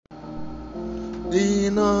E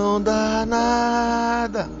não dá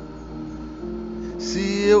nada.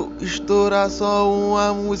 Se eu estourar só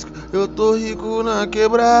uma música, eu tô rico na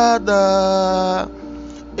quebrada.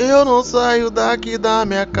 Eu não saio daqui da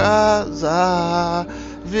minha casa,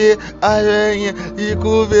 ver a venha e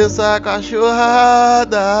conversar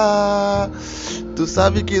cachorrada. Tu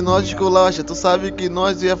sabe que nós esculacha, tu sabe que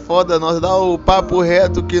nós é foda, nós dá o papo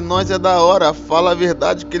reto, que nós é da hora. Fala a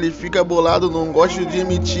verdade que ele fica bolado, não gosto de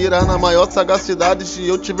mentira, na maior sagacidade. Se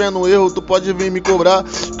eu tiver no erro, tu pode vir me cobrar,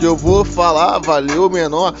 que eu vou falar, valeu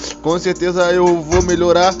menor, com certeza eu vou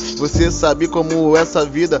melhorar. Você sabe como essa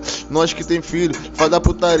vida, nós que tem filho, faz da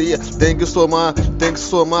putaria, tem que somar, tem que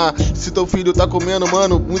somar. Se teu filho tá comendo,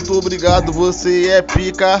 mano, muito obrigado, você é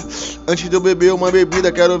pica. Antes de eu beber uma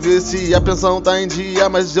bebida, quero ver se a pensão tá em dia,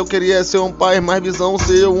 mas eu queria ser um pai, mais visão,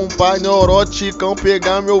 ser um pai neuroticão,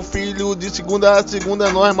 pegar meu filho de segunda a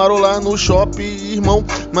segunda, nós marolar no shopping, irmão,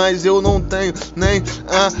 mas eu não tenho nem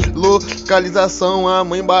a localização, a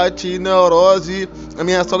mãe bate neurose, a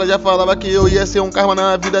minha sogra já falava que eu ia ser um karma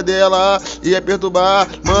na vida dela, ia perturbar,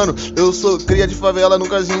 mano, eu sou cria de favela,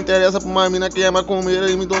 nunca se interessa pra uma mina que é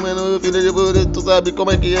maconheira e me tomando meu filho de guri, tu sabe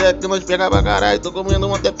como é que nós pega pra caralho, tô comendo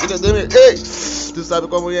uma até filha de mim, ei, tu sabe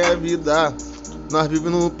como é a vida. Nós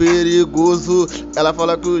vivemos no perigoso. Ela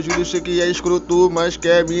fala que o Júlio Cheque é escroto, mas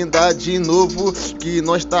quer me dar de novo. Que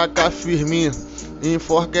nós taca firme,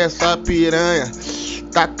 enforca essa piranha,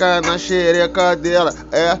 taca na xereca dela,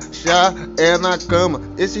 é chá, é na cama.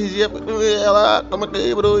 Esses dias ela a cama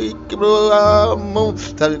quebrou e quebrou a mão.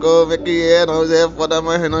 Sabe como é que é? Nós é foda,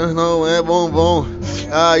 mas nós não é bombom.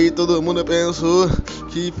 Aí todo mundo pensou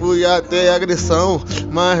que foi até agressão,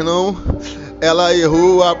 mas não. Ela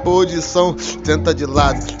errou a posição, senta de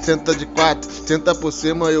lado, senta de quatro, senta por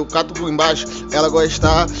cima, eu cato por embaixo, ela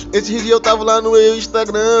gosta. Esses dias eu tava lá no meu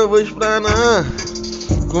Instagram, vou explanar,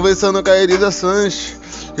 conversando com a Elisa Sanches.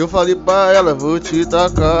 Eu falei pra ela, vou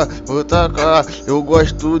tacar, eu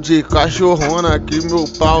gosto de cachorrona, que meu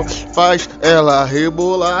pau faz ela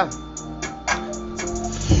rebolar.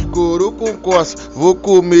 Couro com coça, vou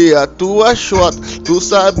comer a tua xota, tu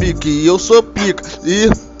sabe que eu sou pica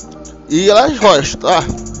e elas gostam, tá?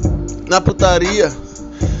 Na putaria,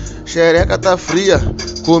 xereca tá fria,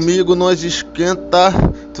 comigo nós esquenta,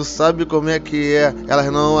 tu sabe como é que é,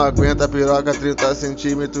 elas não aguentam, piroca 30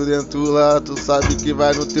 centímetros dentro lá, tu sabe que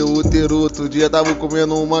vai no teu útero. Outro dia tava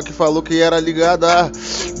comendo uma que falou que era ligada,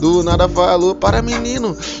 do nada falou, para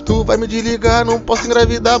menino, tu vai me desligar, não posso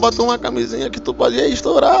engravidar, bota uma camisinha que tu pode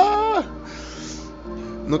estourar.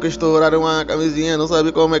 Nunca estouraram uma camisinha, não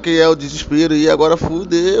sabe como é que é o desespero e agora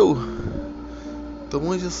fudeu.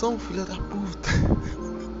 Tomou injeção, filha da puta.